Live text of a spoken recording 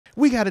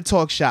we got to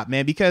talk shop,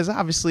 man, because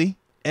obviously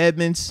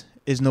Edmunds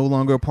is no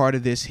longer a part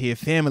of this here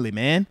family,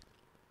 man.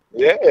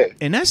 Yeah.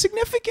 And that's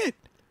significant.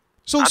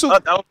 I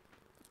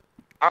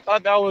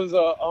thought that was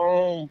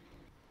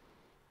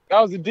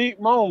a deep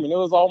moment. It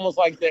was almost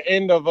like the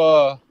end of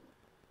a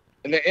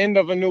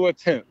new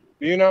attempt,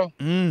 you know?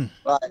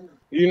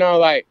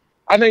 Like,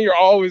 I think you're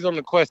always on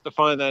the quest to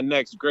find that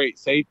next great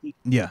safety.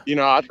 Yeah. You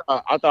know,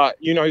 I thought,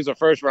 he's a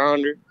first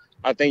rounder.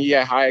 I think he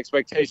had high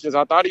expectations.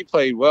 I thought he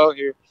played well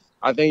here.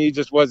 I think he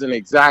just wasn't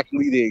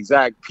exactly the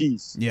exact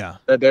piece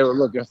that they were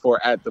looking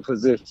for at the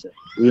position,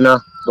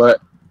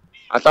 But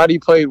I thought he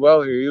played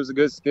well here. He was a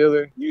good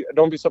Steeler.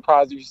 Don't be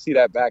surprised if you see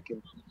that back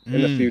in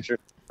the future.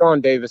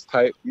 Sean Davis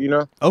type,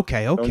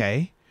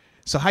 Okay.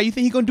 So how you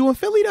think he going to do in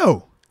Philly,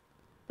 though?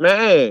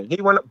 Man,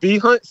 he went B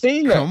Hunt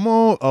Senior. Come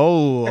on.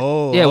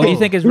 Oh. Yeah, what do you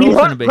think his role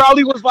going to be?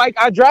 Probably was like,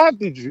 I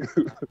drafted you.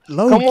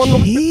 Low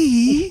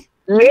key.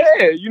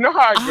 Yeah, you know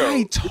how it goes.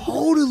 I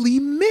totally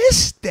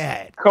missed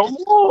that. Come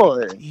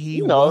on.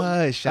 He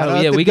was. Shout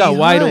out to we got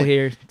Whittle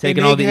here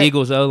taking all the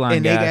Eagles O-line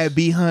and guys. they got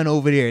B Hunt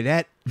over there.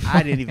 That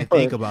I didn't even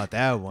think about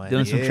that one.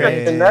 Doing some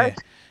trading.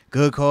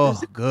 Good call.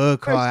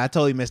 I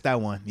totally missed that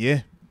one.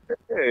 Yeah.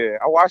 Yeah,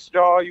 I watched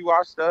y'all. You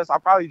watched us. I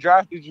probably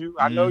drafted you.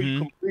 I know you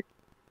complete.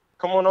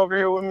 Come on over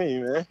here with me,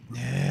 man.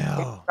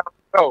 Yeah.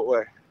 No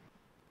way.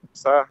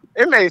 So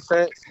it made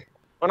sense.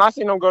 When I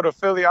seen him go to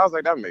Philly, I was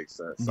like, that makes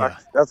sense. Yeah.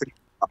 That's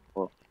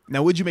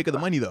Now, what'd you make of the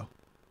money, though?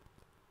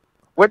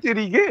 What did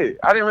he get?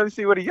 I didn't really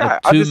see what he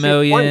got. $2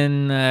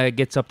 million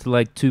gets up to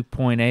like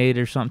 2.8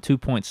 or something, 2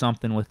 point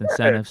something with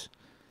incentives.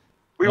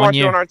 We want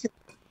you on our team.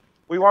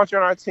 We want you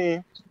on our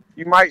team.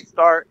 You might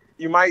start,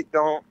 you might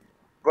don't,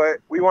 but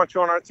we want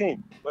you on our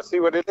team. Let's see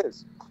what it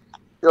is.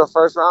 You're a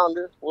first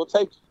rounder. We'll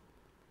take you.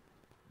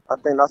 I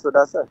think that's what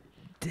that said.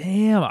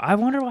 Damn, I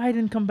wonder why he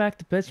didn't come back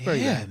to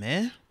Pittsburgh. Yeah,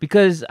 man.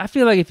 Because I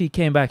feel like if he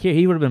came back here,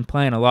 he would have been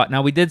playing a lot.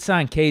 Now, we did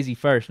sign Casey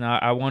first. Now,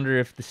 I wonder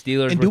if the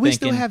Steelers and were do we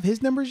thinking still have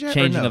his numbers yet?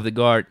 Changing of the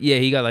guard. Yeah,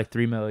 he got like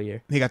 $3 million a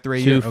year. He got 3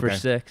 a year. 2 for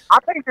 6. I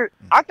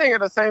think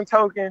at the same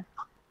token,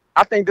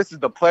 I think this is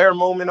the player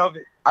moment of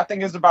it. I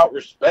think it's about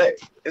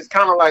respect. It's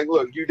kind of like,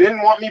 look, you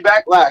didn't want me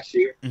back last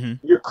year.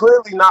 You're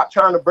clearly not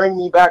trying to bring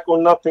me back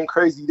on nothing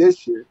crazy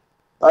this year.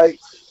 Like,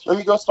 let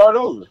me go start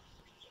over.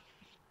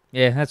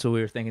 Yeah, that's what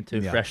we were thinking too.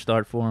 Yeah. Fresh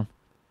start for him.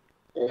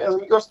 Yeah,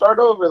 let me go start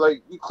over.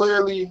 Like,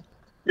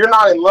 you're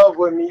not in love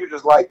with me. You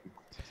just like me.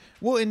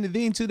 Well, and the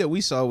thing, too, that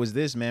we saw was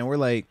this, man. We're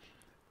like,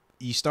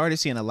 you started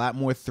seeing a lot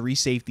more 3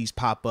 safeties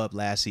pop up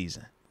last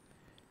season.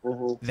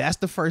 That's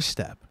the first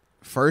step.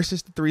 First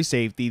is the 3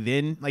 safety.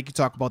 Then, like you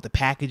talk about the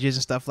packages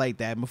and stuff like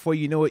that. And before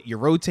you know it, you're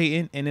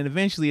rotating. And then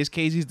eventually, as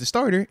Casey's the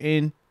starter,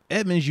 and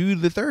Edmunds, you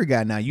the third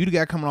guy now. You the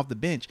guy coming off the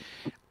bench.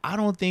 I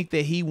don't think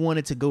that he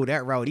wanted to go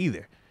that route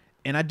either.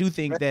 And I do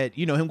think that,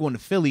 him going to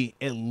Philly,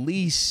 at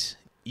least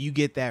you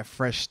get that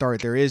fresh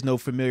start. There is no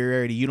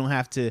familiarity. You don't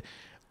have to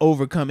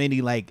overcome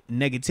any, like,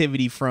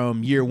 negativity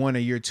from year 1 or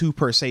year 2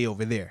 per se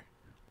over there.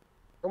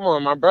 Come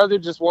on, my brother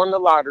just won the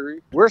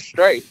lottery. We're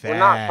straight. Facts. We're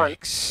not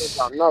fighting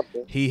about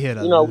nothing. He hit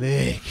a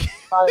lick.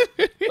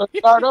 Let's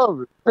start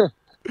over.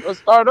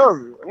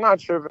 I'm not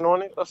tripping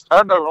on it. Let's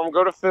start over. I'm going to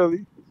go to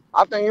Philly.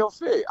 I think he'll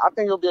fit. I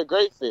think he'll be a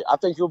great fit. I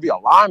think he'll be a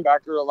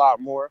linebacker a lot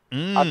more.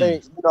 I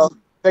think,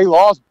 they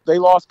lost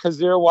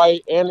Kazir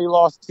White and they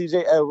lost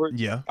TJ Edwards.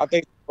 Yeah. I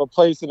think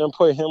replace it and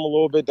put him a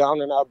little bit down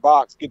in that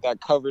box, get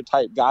that cover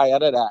type guy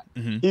out of that.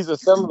 He's a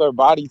similar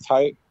body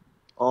type.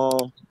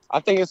 I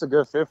think it's a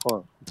good fit for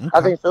him. Okay.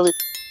 I think Philly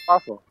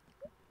awesome.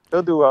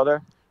 He'll do well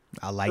there.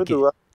 I like it.